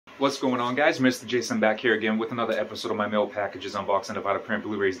What's going on, guys? Mr. Jason back here again with another episode of my mail packages unboxing of out-of-print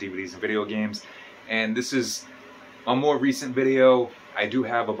Blu-rays, DVDs, and video games. And this is a more recent video. I do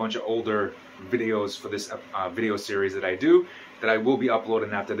have a bunch of older videos for this video series that I will be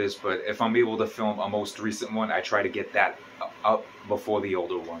uploading after this, but if I'm able to film a most recent one, I try to get that up before the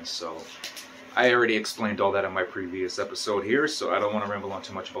older ones. So I already explained all that in my previous episode here, so I don't want to ramble on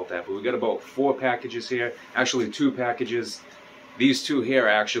too much about that. But we got about 4 packages here, actually 2 packages. These 2 here,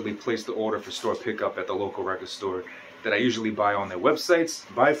 I actually placed the order for store pickup at the local record store that I usually buy from on their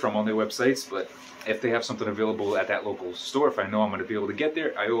websites, but if they have something available at that local store, if I know I'm going to be able to get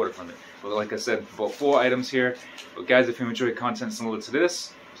there, I order from it. But like I said, about 4 items here. But guys, if you enjoy content similar to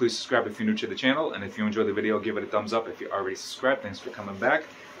this, please subscribe if you're new to the channel, and if you enjoy the video, give it a thumbs up. If you're already subscribed, thanks for coming back.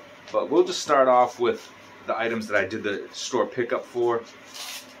 But we'll just start off with the items that I did the store pickup for.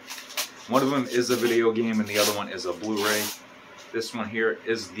 One of them is a video game and the other one is a Blu-ray. This one here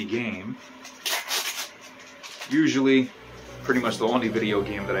is the game. Usually, pretty much the only video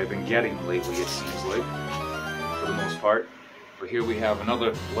game that I've been getting lately, it seems like, for the most part. But here we have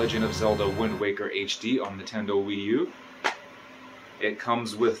another Legend of Zelda Wind Waker HD on Nintendo Wii U. It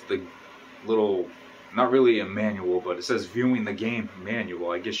comes with the little, not really a manual, but it says viewing the game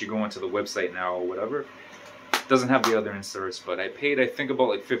manual. I guess you go onto the website now or whatever. It doesn't have the other inserts, but I paid, I think, about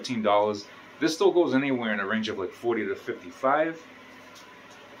like $15. This still goes anywhere in a range of like 40 to 55.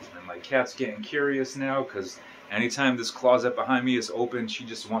 And my cat's getting curious now because anytime this closet behind me is open, she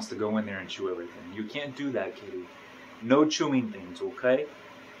just wants to go in there and chew everything. You can't do that, kitty. No chewing things, okay?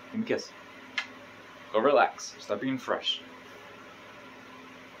 Give me a kiss. Go relax. Stop being fresh.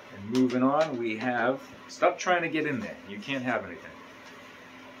 And moving on, we have... Stop trying to get in there. You can't have anything.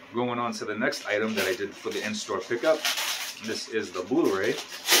 Going on to the next item that I did for the in-store pickup. This is the Blu-ray.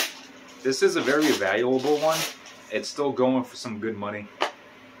 This is a very valuable one. It's still going for some good money.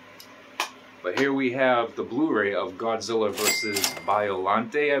 But here we have the Blu-ray of Godzilla vs.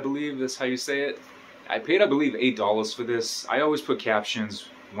 Biollante, I believe that's how you say it. I paid, I believe, $8 for this. I always put captions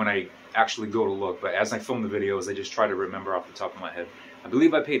when I actually go to look, but as I film the videos, I just try to remember off the top of my head. I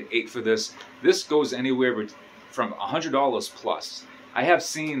believe I paid $8 for this. This goes anywhere from $100 plus. I have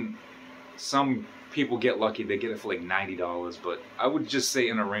seen some people get lucky, they get it for like $90, but I would just say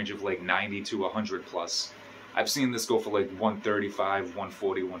in a range of like 90 to 100 plus. I've seen this go for like 135,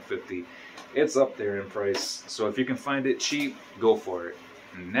 140, 150. It's up there in price, so if you can find it cheap, go for it.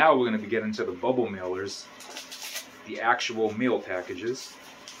 And now we're going to be getting to the bubble mailers, the actual mail packages.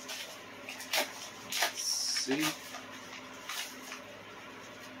 Let's see.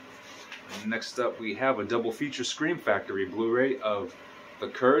 And next up we have a double feature Scream Factory Blu-ray of The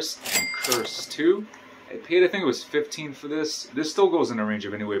Curse and Curse 2. I paid, I think it was $15 for this. This still goes in a range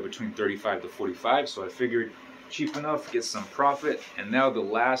of anywhere between 35 to 45, so I figured cheap enough, get some profit. And now the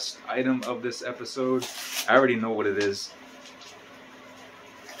last item of this episode, I already know what it is.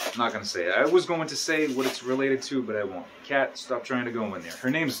 I'm not going to say it. I was going to say what it's related to, but I won't. Cat, stop trying to go in there. Her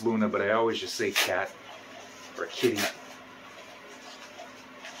name's Luna, but I always just say cat or kitty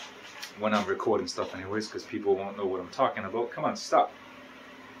when I'm recording stuff anyways, because people won't know what I'm talking about. Come on, stop.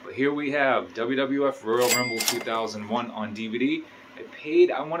 But here we have WWF Royal Rumble 2001 on DVD. I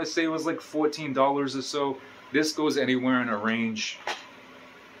paid, I want to say it was like $14 or so. This goes anywhere in a range,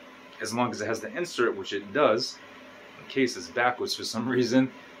 as long as it has the insert, which it does. In case it's backwards for some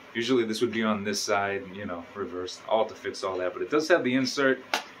reason. Usually this would be on this side, you know, reversed. I'll have to fix all that, but it does have the insert.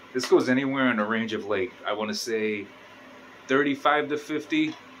 This goes anywhere in a range of like, I want to say 35 to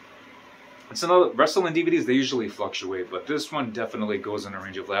 50. It's another, wrestling DVDs, they usually fluctuate, but this one definitely goes in a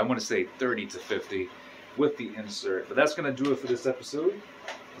range of, like, I want to say 30 to 50 with the insert. But that's going to do it for this episode.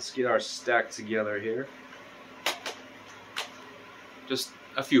 Let's get our stack together here. Just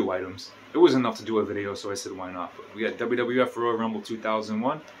a few items. It was enough to do a video, so I said why not. But we got WWF Royal Rumble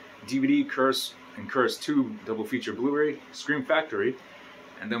 2001, DVD Curse and Curse 2 double feature Blu-ray, Scream Factory,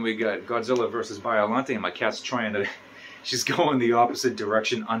 and then we got Godzilla vs. Biollante, and my cat's trying to... She's going the opposite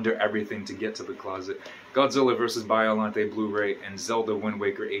direction under everything to get to the closet. Godzilla vs. Biollante Blu-ray and Zelda Wind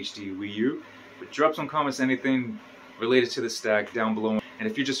Waker HD Wii U. But drop some comments, anything related to the stack down below. And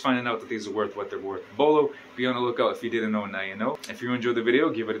if you're just finding out that these are worth what they're worth, Bolo, be on the lookout. If you didn't know, now you know. If you enjoyed the video,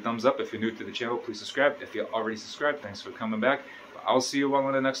 give it a thumbs up. If you're new to the channel, please subscribe. If you're already subscribed, thanks for coming back. But I'll see you all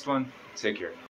on the next one. Take care.